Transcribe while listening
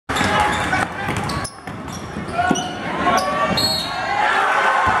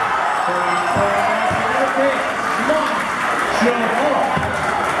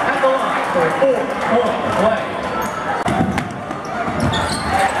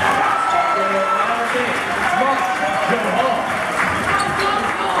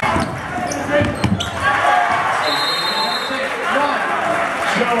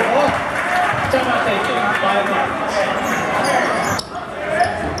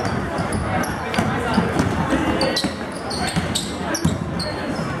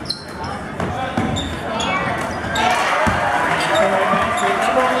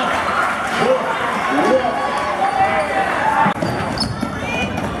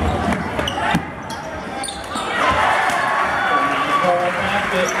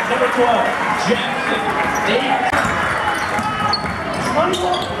number 12, Jackson. 8.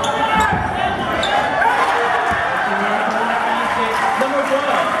 Number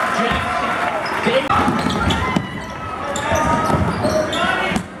 12, Jackson. 8.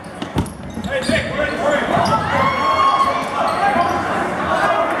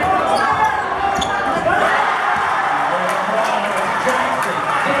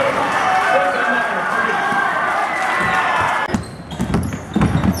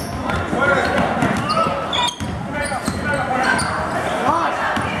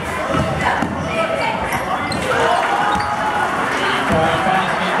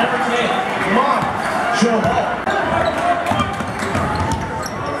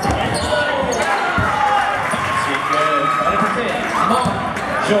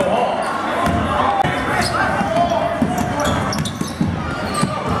 Joe Hall.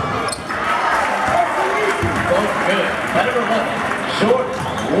 Both good. Number 11, Short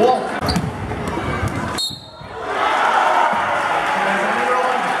Walt.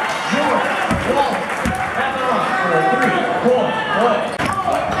 Short Walt. At the line for a 3-point play.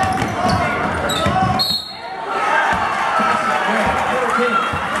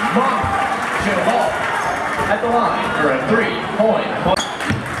 Joe Hall. At the line for a 3-point play.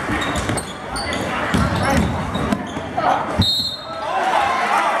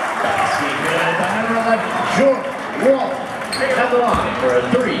 Short Walt at the line for a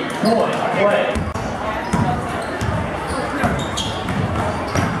 3-point play.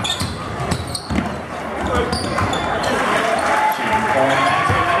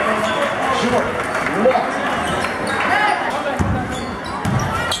 Short Walt.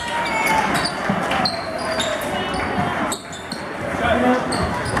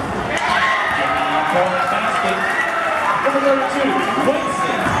 Basket. Number 2,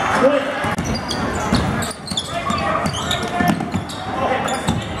 Winston.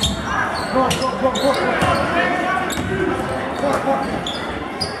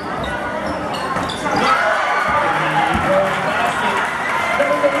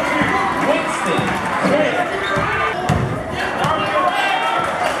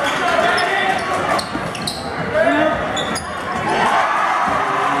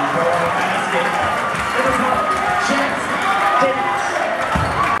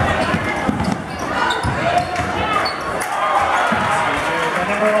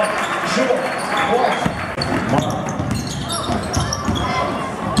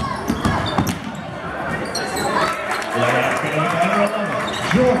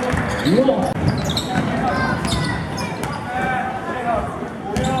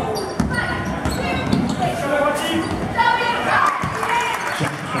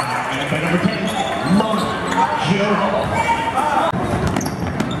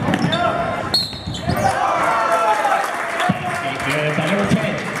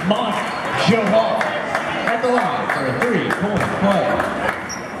 Joe Hall at the line for a 3-point play.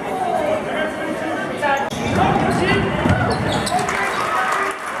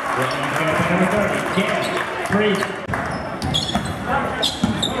 Number 30, Gary, 3.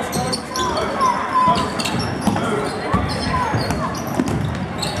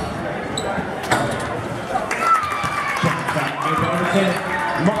 Number 10,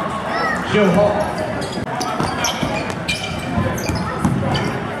 Mark, Joe Hall.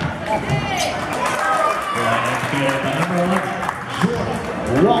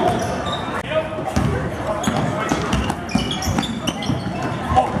 Walt.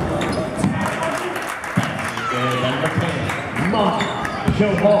 Number 10, Mark,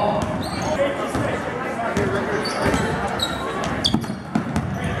 Joe Hall.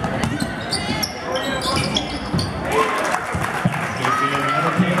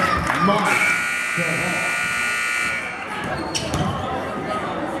 Number 10, Mark, Joe Hall.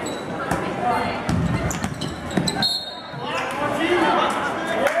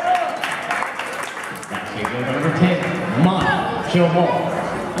 Number 10, Mike Joe Hall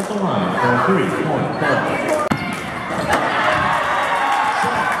at the line for a 3-point play.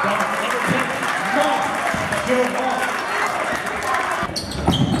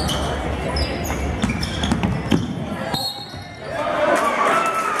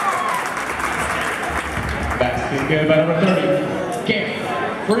 Basket good by number 30, Gary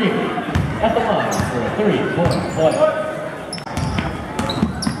Freeman at the line for a 3-point play.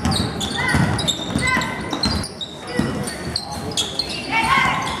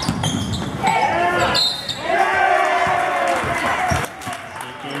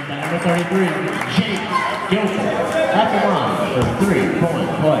 Number 33, Jake Gilford at the line for a 3-point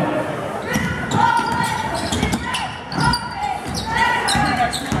play.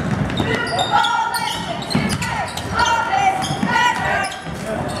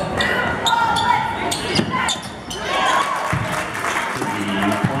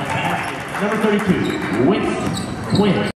 32, Winston Quinn.